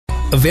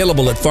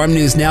Available at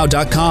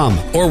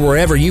farmnewsnow.com or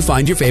wherever you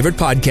find your favorite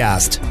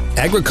podcast.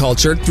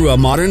 Agriculture through a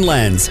modern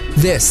lens.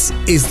 This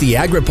is the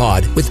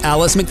AgriPod with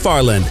Alice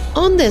McFarland.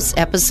 On this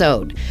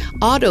episode,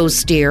 auto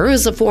steer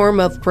is a form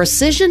of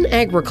precision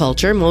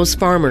agriculture most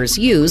farmers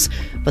use,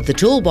 but the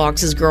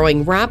toolbox is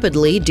growing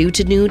rapidly due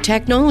to new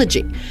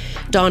technology.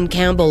 Don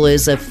Campbell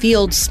is a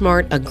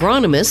field-smart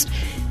agronomist.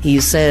 He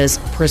says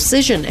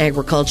precision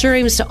agriculture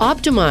aims to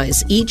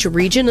optimize each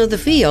region of the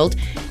field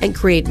and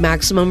create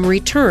maximum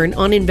return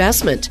on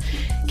investment.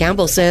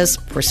 Campbell says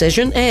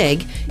precision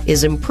ag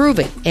is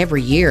improving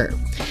every year.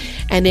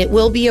 And it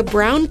will be a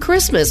brown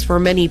Christmas for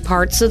many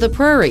parts of the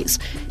prairies.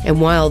 And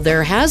while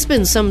there has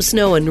been some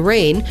snow and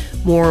rain,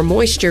 more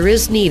moisture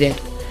is needed.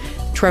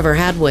 Trevor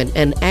Hadwin,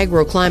 an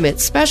agroclimate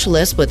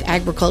specialist with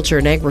Agriculture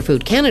and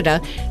Agri-Food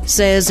Canada,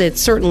 says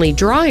it's certainly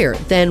drier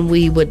than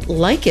we would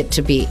like it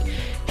to be.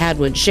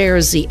 Hadwin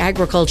shares the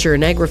Agriculture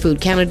and Agri-Food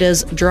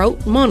Canada's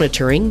drought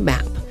monitoring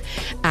map.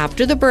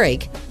 After the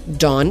break,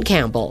 Don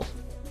Campbell.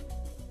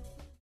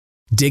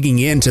 Digging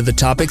into the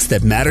topics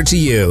that matter to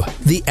you.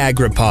 The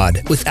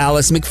AgriPod with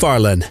Alice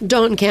McFarland.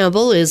 Don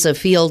Campbell is a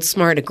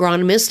field-smart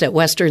agronomist at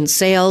Western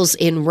Sales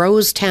in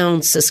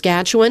Rosetown,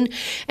 Saskatchewan.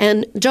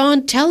 And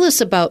Don, tell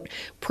us about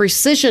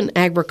precision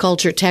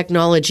agriculture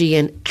technology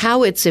and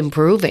how it's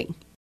improving.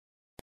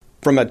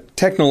 From a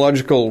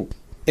technological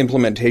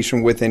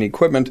implementation within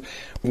equipment,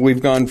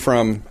 we've gone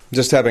from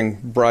just having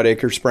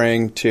broadacre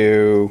spraying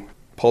to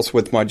pulse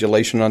width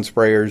modulation on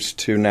sprayers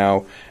to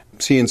now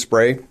See and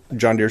Spray,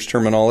 John Deere's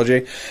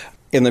terminology.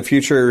 In the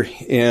future,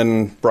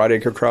 in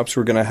broadacre crops,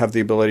 we're going to have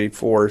the ability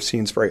for See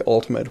and Spray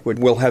Ultimate, which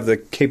will have the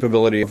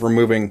capability of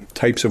removing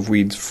types of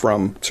weeds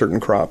from certain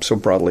crops. So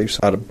broadleafs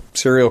out of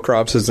cereal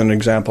crops, as an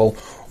example,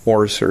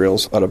 or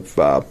cereals out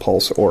of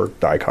pulse or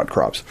dicot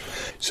crops.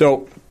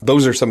 So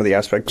those are some of the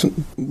aspects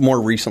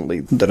more recently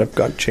that have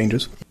got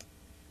changes.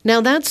 Now,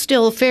 that's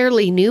still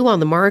fairly new on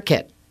the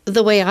market.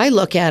 The way I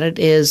look at it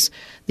is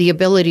the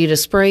ability to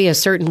spray a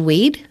certain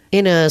weed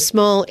in a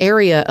small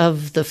area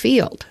of the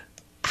field.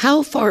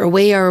 How far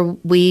away are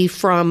we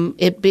from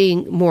it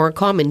being more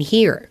common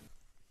here?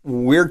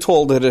 We're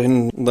told that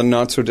in the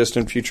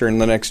not-so-distant future, in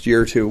the next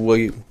year or two,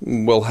 we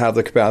will have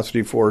the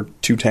capacity for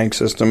two-tank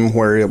system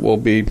where it will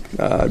be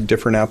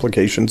different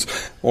applications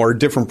or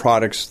different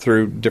products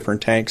through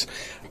different tanks.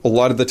 A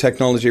lot of the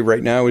technology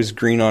right now is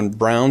green on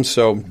brown,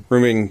 so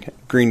removing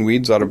green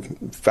weeds out of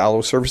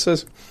fallow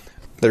surfaces.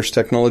 There's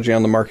technology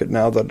on the market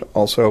now that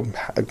also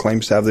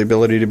claims to have the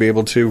ability to be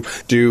able to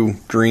do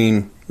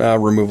green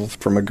removal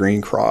from a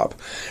green crop.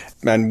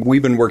 And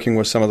we've been working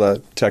with some of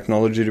the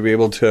technology to be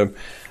able to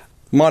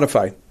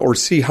modify or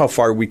see how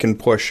far we can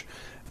push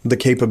the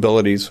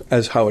capabilities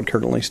as how it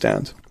currently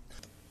stands.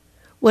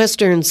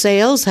 Western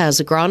Sales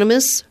has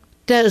agronomists.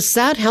 Does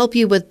that help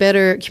you with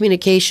better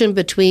communication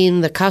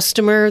between the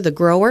customer, the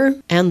grower,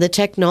 and the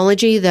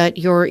technology that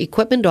your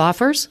equipment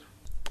offers?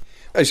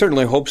 I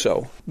certainly hope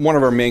so. One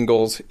of our main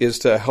goals is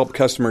to help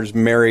customers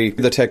marry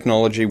the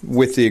technology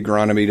with the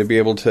agronomy to be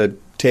able to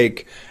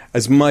take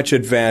as much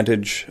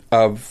advantage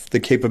of the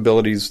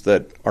capabilities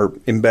that are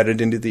embedded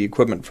into the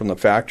equipment from the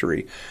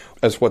factory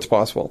as what's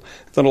possible.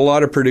 That a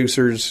lot of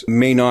producers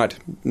may not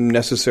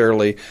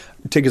necessarily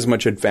take as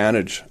much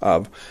advantage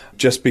of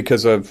just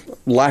because of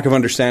lack of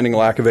understanding,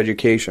 lack of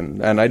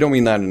education. And I don't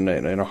mean that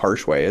in a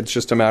harsh way. It's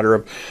just a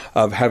matter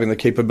of having the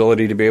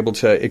capability to be able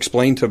to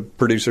explain to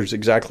producers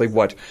exactly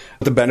what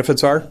the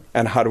benefits are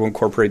and how to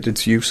incorporate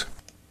its use.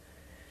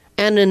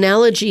 An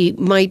analogy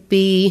might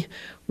be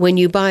when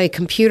you buy a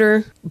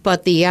computer,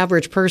 but the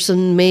average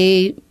person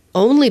may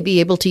only be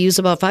able to use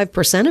about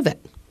 5% of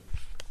it.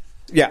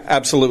 Yeah,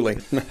 absolutely.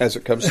 As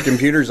it comes to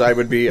computers, I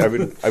would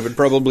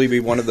probably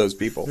be one of those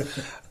people.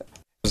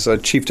 As a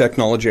chief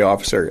technology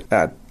officer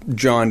at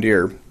John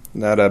Deere,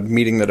 at a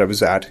meeting that I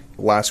was at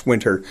last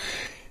winter,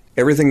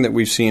 everything that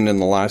we've seen in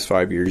the last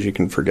 5 years, you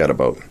can forget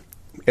about.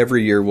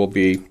 Every year will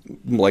be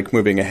like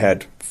moving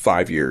ahead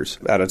 5 years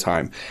at a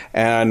time.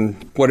 And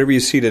whatever you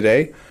see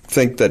today,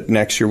 think that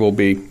next year will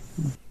be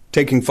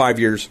taking 5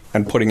 years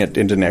and putting it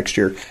into next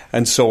year,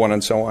 and so on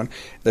and so on.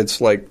 It's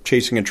like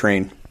chasing a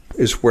train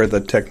is where the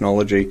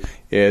technology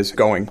is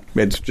going.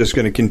 It's just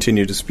going to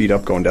continue to speed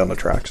up going down the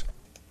tracks.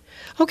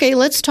 Okay,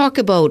 let's talk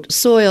about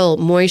soil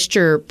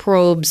moisture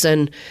probes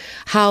and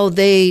how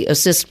they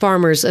assist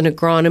farmers and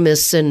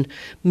agronomists in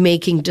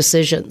making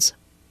decisions.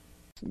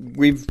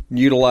 We've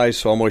utilized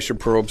soil moisture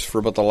probes for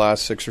about the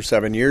last 6 or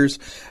 7 years,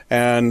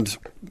 and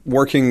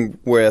working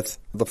with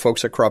the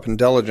folks at Crop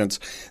Intelligence,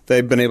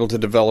 they've been able to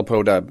develop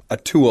out a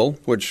tool,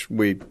 which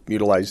we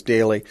utilize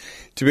daily,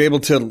 to be able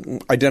to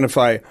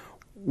identify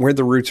where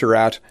the roots are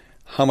at,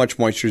 how much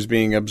moisture is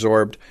being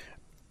absorbed.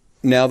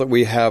 Now that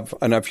we have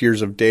enough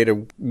years of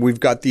data, we've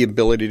got the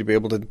ability to be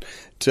able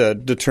to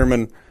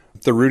determine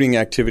the rooting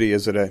activity.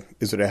 Is it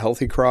a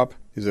healthy crop?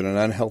 Is it an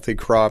unhealthy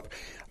crop?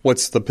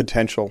 What's the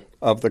potential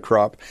of the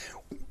crop?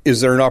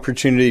 Is there an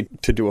opportunity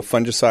to do a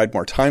fungicide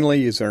more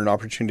timely? Is there an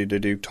opportunity to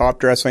do top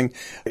dressing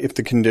if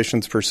the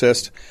conditions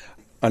persist?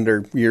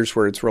 under years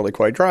where it's really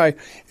quite dry,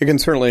 it can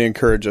certainly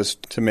encourage us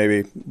to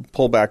maybe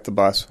pull back the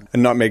bus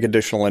and not make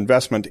additional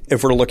investment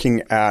if we're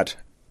looking at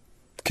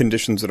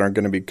conditions that aren't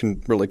going to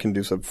be really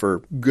conducive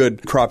for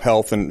good crop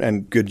health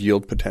and good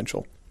yield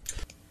potential.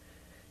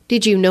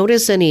 Did you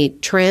notice any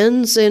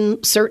trends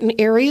in certain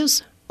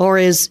areas, or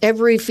is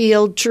every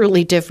field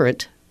truly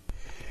different?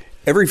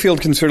 Every field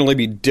can certainly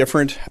be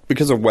different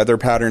because of weather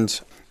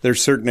patterns.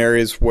 There's certain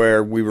areas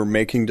where we were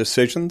making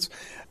decisions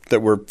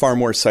that were far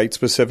more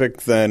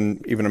site-specific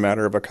than even a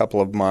matter of a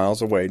couple of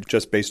miles away,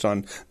 just based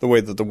on the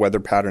way that the weather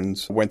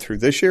patterns went through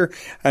this year,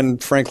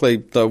 and frankly,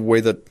 the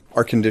way that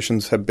our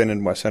conditions have been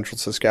in West Central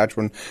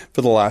Saskatchewan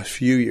for the last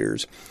few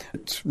years.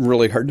 It's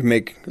really hard to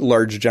make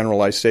large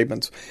generalized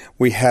statements.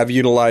 We have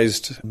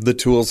utilized the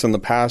tools in the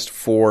past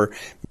for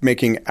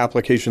making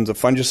applications of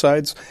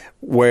fungicides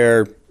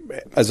where,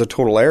 as a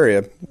total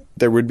area,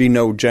 there would be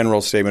no general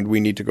statement,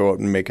 we need to go out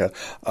and make a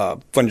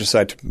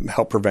fungicide to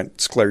help prevent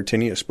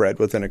sclerotinia spread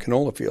within a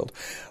canola field,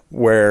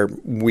 where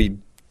we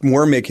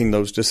were making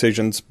those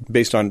decisions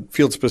based on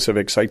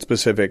field-specific,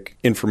 site-specific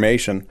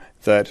information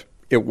that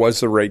it was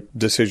the right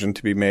decision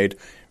to be made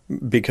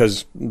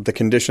because the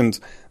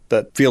conditions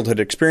that field had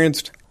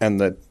experienced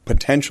and the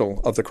potential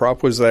of the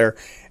crop was there,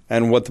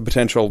 and what the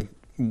potential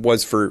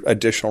was for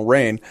additional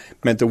rain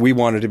meant that we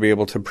wanted to be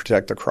able to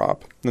protect the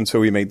crop. And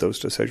so we made those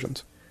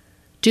decisions.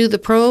 Do the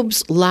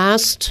probes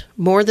last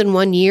more than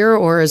 1 year,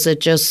 or is it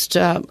just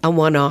a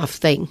one-off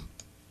thing?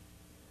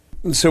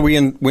 So we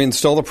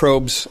install the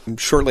probes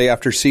shortly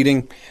after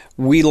seeding.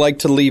 We like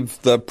to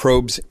leave the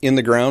probes in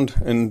the ground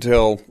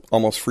until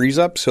almost freeze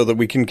up so that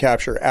we can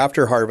capture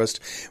after harvest,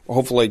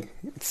 hopefully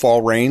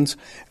fall rains,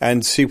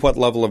 and see what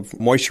level of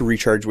moisture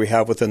recharge we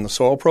have within the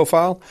soil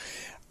profile,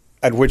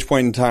 at which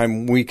point in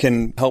time we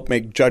can help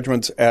make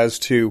judgments as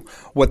to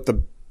what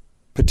the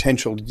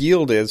potential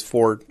yield is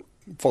for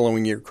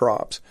following year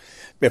crops.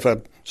 If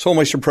a soil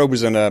moisture probe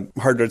is in a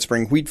hard-red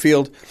spring wheat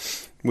field,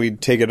 we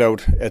take it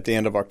out at the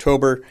end of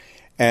October,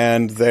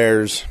 and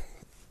there's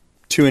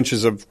 2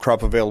 inches of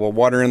crop available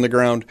water in the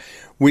ground.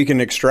 We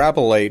can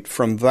extrapolate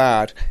from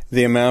that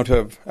the amount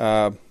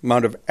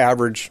of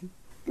average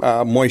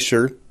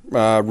moisture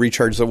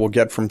recharge that we'll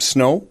get from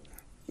snow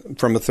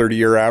from a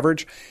 30-year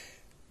average,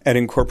 and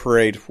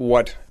incorporate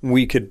what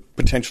we could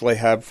potentially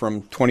have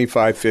from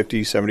 25,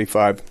 50,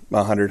 75,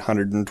 100,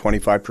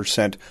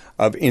 125%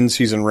 of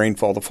in-season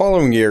rainfall the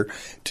following year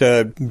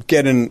to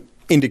get an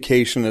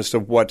indication as to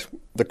what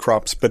the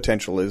crop's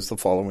potential is the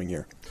following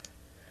year.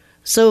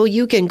 So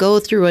you can go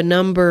through a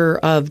number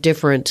of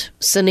different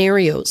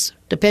scenarios.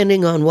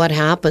 Depending on what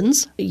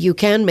happens, you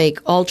can make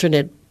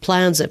alternate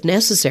plans if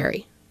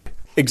necessary.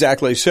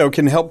 Exactly. So it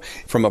can help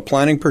from a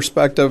planning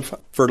perspective,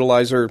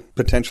 fertilizer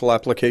potential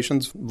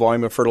applications,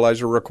 volume of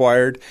fertilizer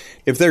required.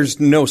 If there's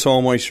no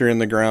soil moisture in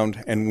the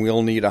ground and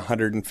we'll need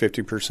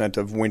 150%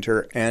 of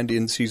winter and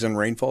in-season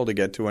rainfall to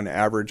get to an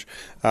average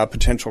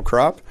potential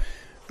crop,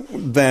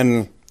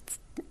 then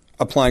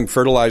applying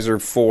fertilizer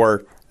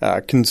for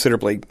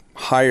considerably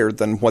higher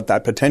than what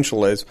that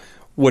potential is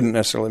wouldn't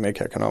necessarily make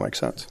economic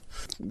sense.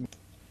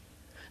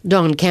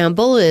 Don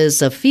Campbell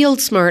is a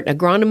field-smart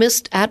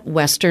agronomist at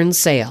Western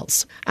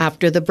Sales.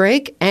 After the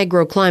break,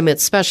 agroclimate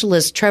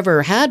specialist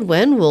Trevor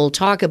Hadwin will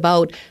talk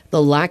about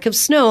the lack of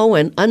snow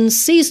and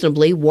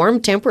unseasonably warm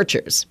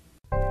temperatures.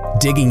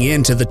 Digging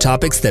into the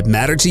topics that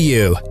matter to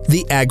you.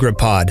 The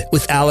AgriPod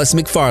with Alice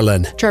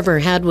McFarlane. Trevor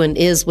Hadwin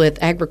is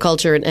with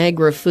Agriculture and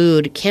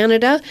Agri-Food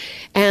Canada,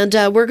 and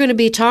we're going to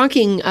be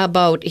talking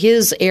about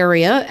his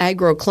area,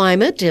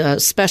 agroclimate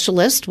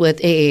specialist with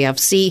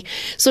AAFC.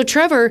 So,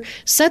 Trevor,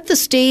 set the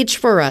stage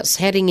for us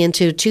heading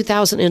into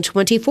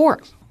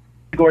 2024.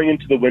 Going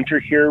into the winter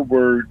here,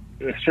 we're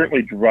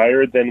certainly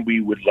drier than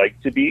we would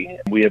like to be.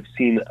 We have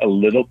seen a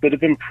little bit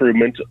of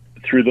improvement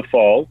through the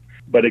fall.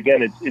 But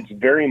again, it's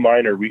very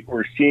minor.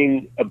 We're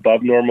seeing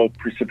above normal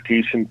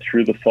precipitation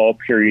through the fall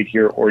period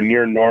here, or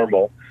near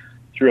normal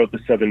throughout the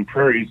Southern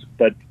Prairies.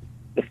 But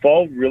the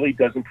fall really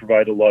doesn't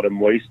provide a lot of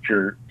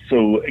moisture.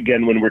 So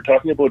again, when we're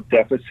talking about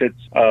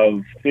deficits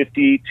of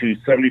 50 to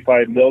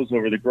 75 mils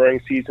over the growing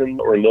season,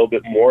 or a little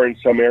bit more in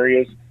some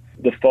areas,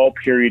 the fall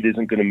period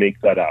isn't going to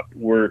make that up.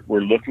 We're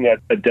looking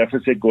at a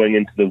deficit going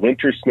into the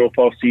winter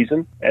snowfall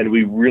season, and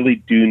we really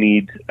do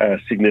need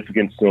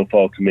significant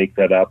snowfall to make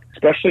that up,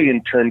 especially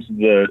in terms of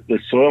the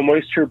soil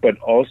moisture, but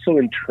also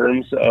in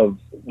terms of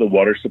the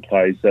water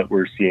supplies that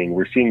we're seeing.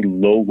 We're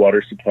seeing low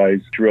water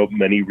supplies throughout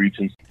many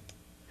regions.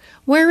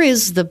 Where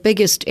is the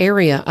biggest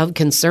area of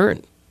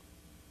concern?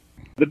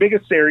 The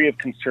biggest area of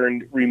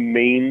concern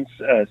remains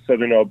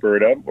southern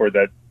Alberta, or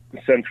that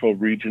central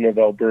region of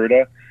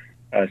Alberta.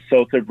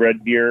 South of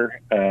Red Deer,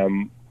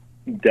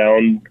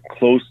 down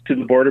close to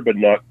the border, but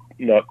not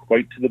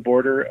quite to the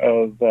border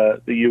of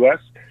the U.S.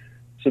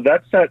 So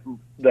that's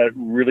that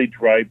really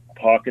dry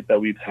pocket that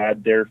we've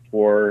had there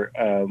for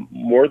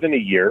more than a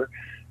year.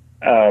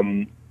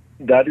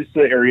 That is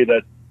the area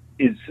that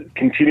is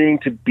continuing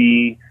to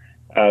be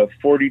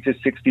 40 to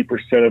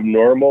 60% of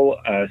normal.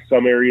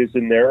 Some areas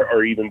in there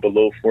are even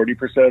below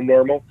 40% of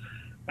normal.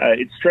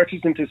 It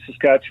stretches into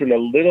Saskatchewan a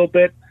little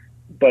bit,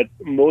 but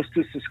most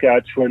of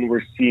Saskatchewan,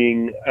 we're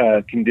seeing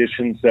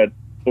conditions that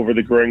over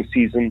the growing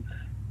season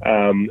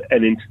and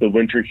into the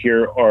winter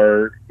here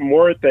are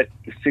more at that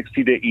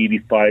 60 to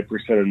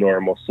 85% of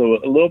normal. So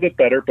a little bit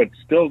better, but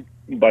still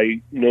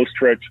by no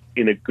stretch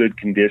in a good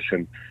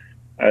condition.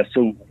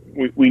 So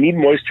we need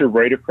moisture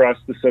right across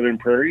the southern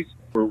prairies.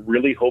 We're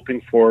really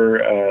hoping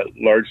for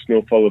large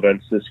snowfall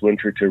events this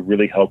winter to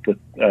really help with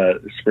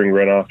spring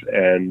runoff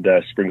and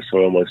spring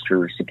soil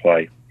moisture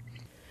supply.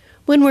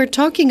 When we're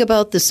talking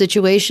about the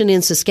situation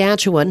in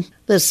Saskatchewan,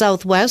 the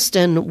southwest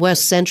and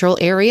west central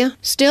area,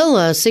 still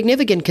a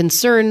significant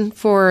concern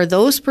for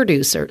those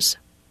producers.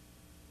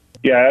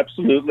 Yeah,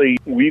 absolutely.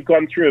 We've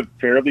gone through a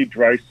fairly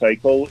dry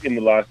cycle in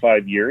the last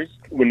 5 years.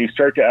 When you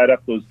start to add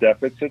up those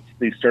deficits,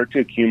 they start to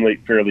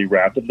accumulate fairly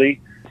rapidly.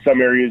 Some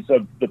areas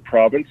of the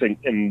province,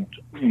 and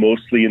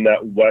mostly in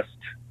that west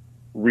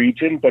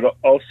region, but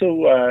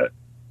also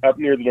up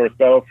near the North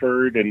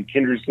Battleford and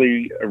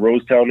Kindersley,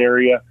 Rosetown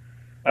area,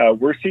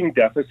 we're seeing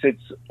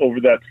deficits over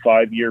that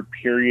 5-year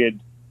period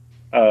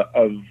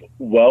of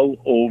well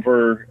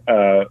over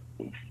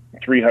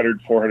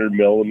 300, 400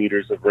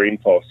 millimeters of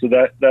rainfall. So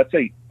that's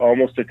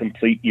almost a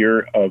complete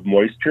year of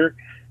moisture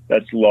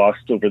that's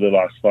lost over the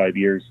last 5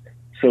 years.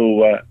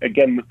 So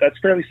again, that's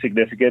fairly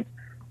significant.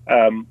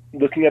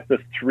 Looking at the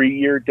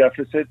 3-year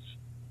deficits,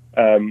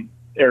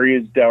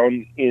 areas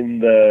down in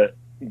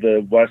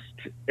the west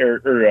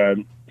or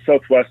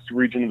southwest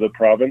region of the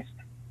province,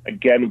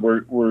 again,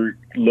 we're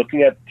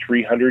looking at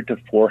 300 to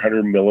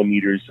 400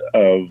 millimeters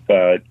of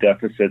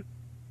deficit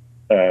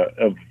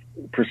of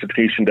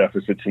precipitation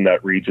deficits in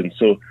that region.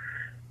 So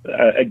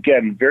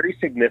again, very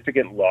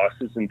significant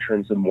losses in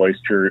terms of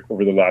moisture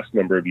over the last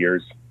number of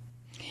years.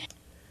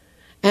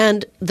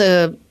 And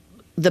the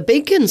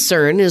big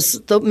concern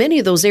is that many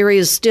of those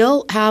areas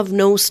still have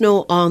no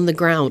snow on the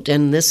ground,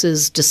 and this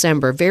is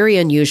December. Very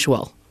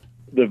unusual.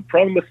 The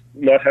problem with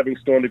not having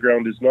snow on the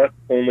ground is not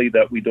only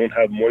that we don't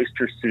have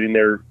moisture sitting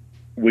there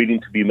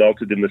waiting to be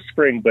melted in the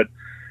spring, but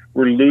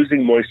we're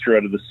losing moisture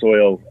out of the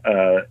soil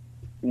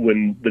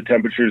when the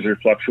temperatures are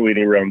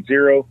fluctuating around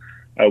zero.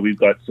 We've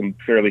got some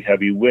fairly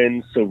heavy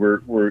winds, so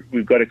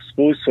we've got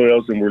exposed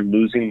soils and we're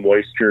losing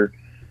moisture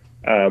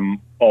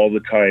all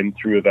the time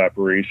through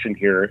evaporation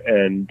here,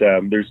 and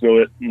there's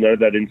none of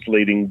that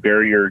insulating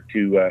barrier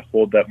to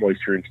hold that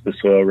moisture into the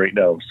soil right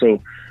now.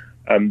 So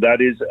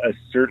that is a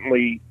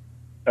certainly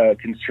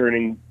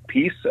concerning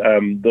piece.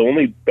 The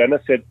only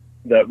benefit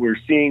that we're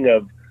seeing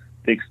of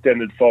the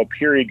extended fall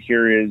period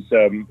here is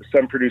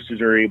some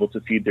producers are able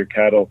to feed their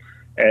cattle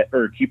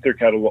or keep their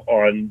cattle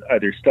on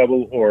either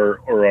stubble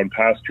or on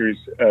pastures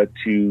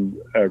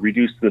to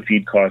reduce the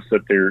feed costs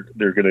that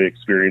they're going to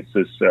experience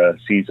this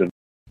season.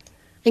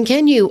 And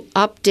can you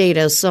update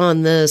us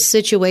on the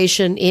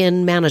situation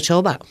in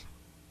Manitoba?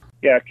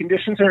 Yeah,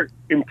 conditions are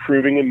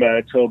improving in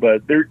Manitoba.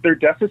 Their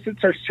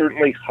deficits are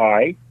certainly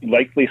high,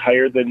 likely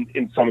higher than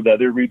in some of the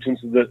other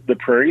regions of the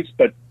prairies,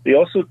 but they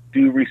also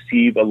do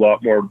receive a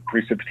lot more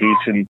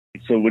precipitation.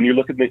 So when you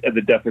look at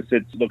the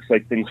deficits, it looks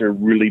like things are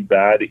really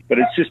bad, but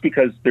it's just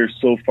because they're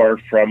so far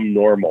from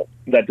normal.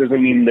 That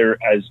doesn't mean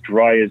they're as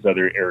dry as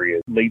other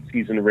areas. Late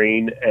season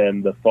rain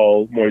and the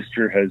fall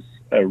moisture has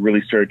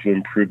really started to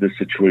improve the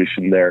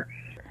situation there.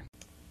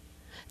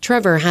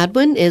 Trevor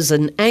Hadwin is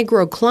an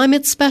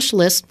agroclimate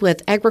specialist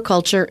with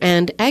Agriculture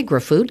and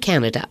Agri-Food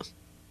Canada.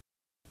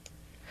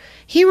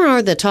 Here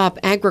are the top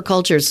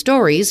agriculture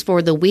stories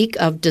for the week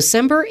of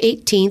December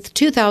 18th,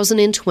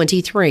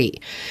 2023.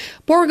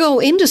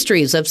 Bourgault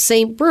Industries of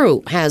St.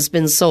 Brou has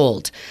been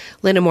sold.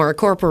 Linamar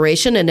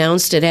Corporation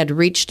announced it had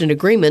reached an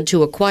agreement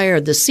to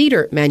acquire the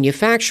cedar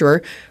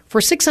manufacturer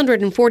for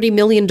 $640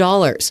 million.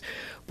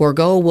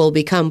 Bourgault will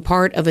become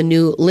part of a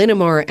new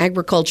Linamar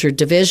Agriculture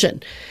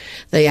division.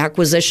 The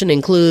acquisition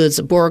includes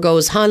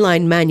Bourgault's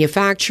Highline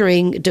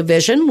Manufacturing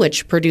division,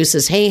 which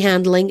produces hay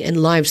handling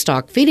and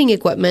livestock feeding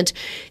equipment,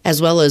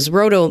 as well as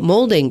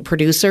roto-molding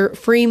producer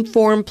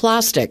Freeform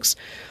Plastics.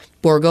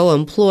 Bourgault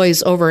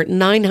employs over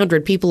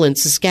 900 people in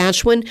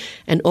Saskatchewan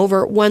and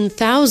over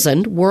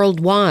 1,000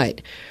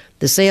 worldwide.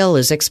 The sale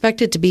is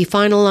expected to be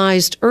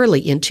finalized early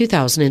in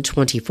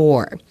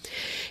 2024.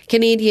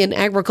 Canadian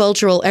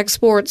agricultural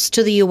exports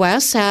to the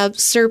U.S. have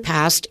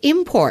surpassed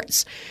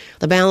imports.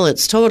 The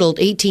balance totaled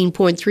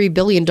 $18.3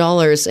 billion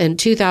in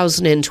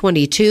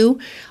 2022,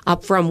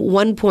 up from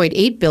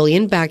 $1.8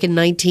 billion back in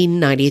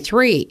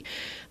 1993.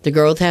 The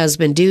growth has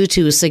been due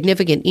to a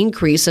significant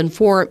increase in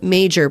 4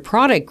 major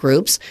product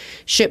groups.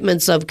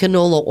 Shipments of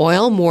canola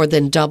oil more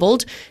than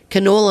doubled.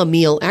 Canola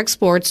meal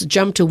exports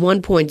jumped to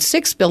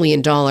 $1.6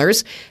 billion.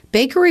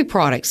 Bakery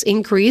products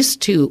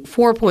increased to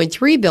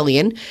 $4.3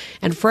 billion.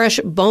 And fresh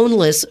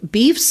boneless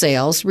beef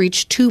sales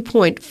reached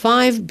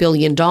 $2.5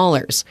 billion.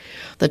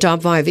 The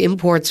top 5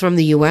 imports from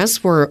the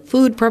U.S. were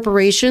food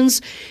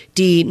preparations,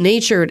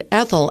 denatured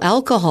ethyl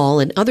alcohol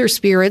and other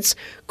spirits,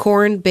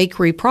 corn,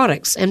 bakery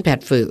products, and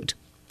pet food.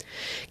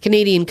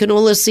 Canadian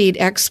canola seed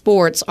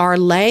exports are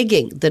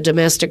lagging. The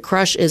domestic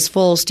crush is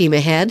full steam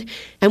ahead,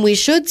 and we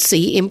should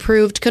see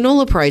improved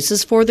canola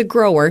prices for the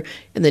grower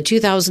in the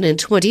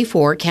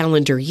 2024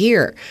 calendar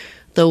year.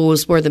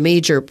 Those were the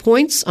major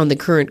points on the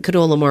current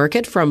canola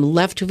market from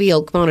Left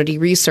Field Commodity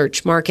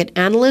Research market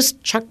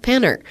analyst Chuck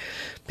Penner.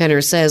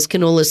 Penner says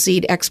canola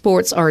seed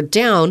exports are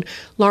down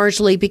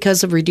largely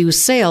because of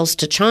reduced sales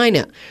to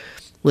China.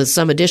 With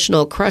some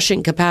additional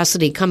crushing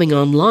capacity coming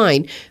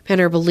online,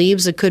 Penner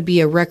believes it could be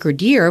a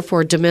record year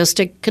for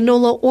domestic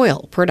canola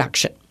oil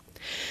production.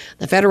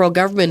 The federal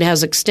government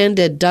has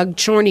extended Doug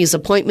Chorney's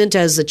appointment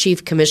as the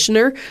Chief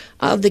Commissioner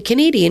of the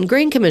Canadian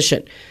Grain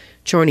Commission.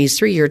 Chorney's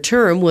 3-year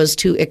term was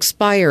to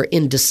expire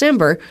in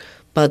December,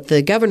 but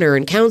the Governor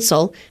and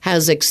Council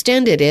has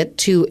extended it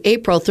to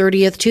April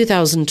 30th,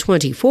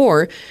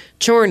 2024.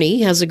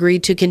 Chorney has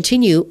agreed to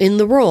continue in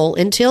the role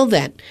until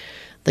then.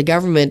 The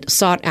government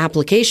sought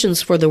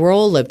applications for the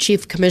role of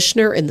Chief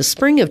Commissioner in the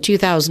spring of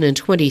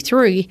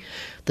 2023.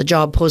 The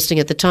job posting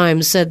at the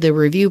time said the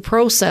review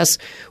process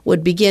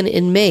would begin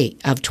in May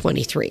of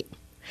 23.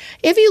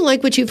 If you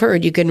like what you've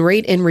heard, you can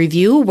rate and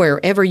review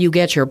wherever you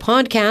get your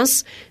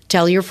podcasts.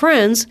 Tell your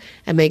friends,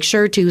 and make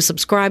sure to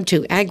subscribe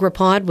to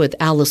AgriPod with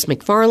Alice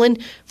McFarlane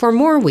for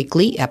more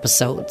weekly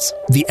episodes.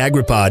 The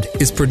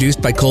AgriPod is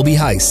produced by Colby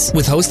Heiss,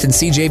 with host and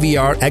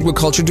CJVR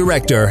Agriculture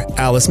Director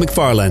Alice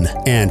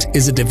McFarlane, and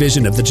is a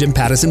division of the Jim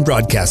Pattison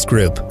Broadcast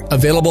Group.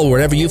 Available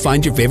wherever you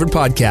find your favorite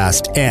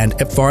podcast and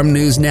at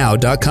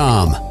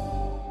farmnewsnow.com.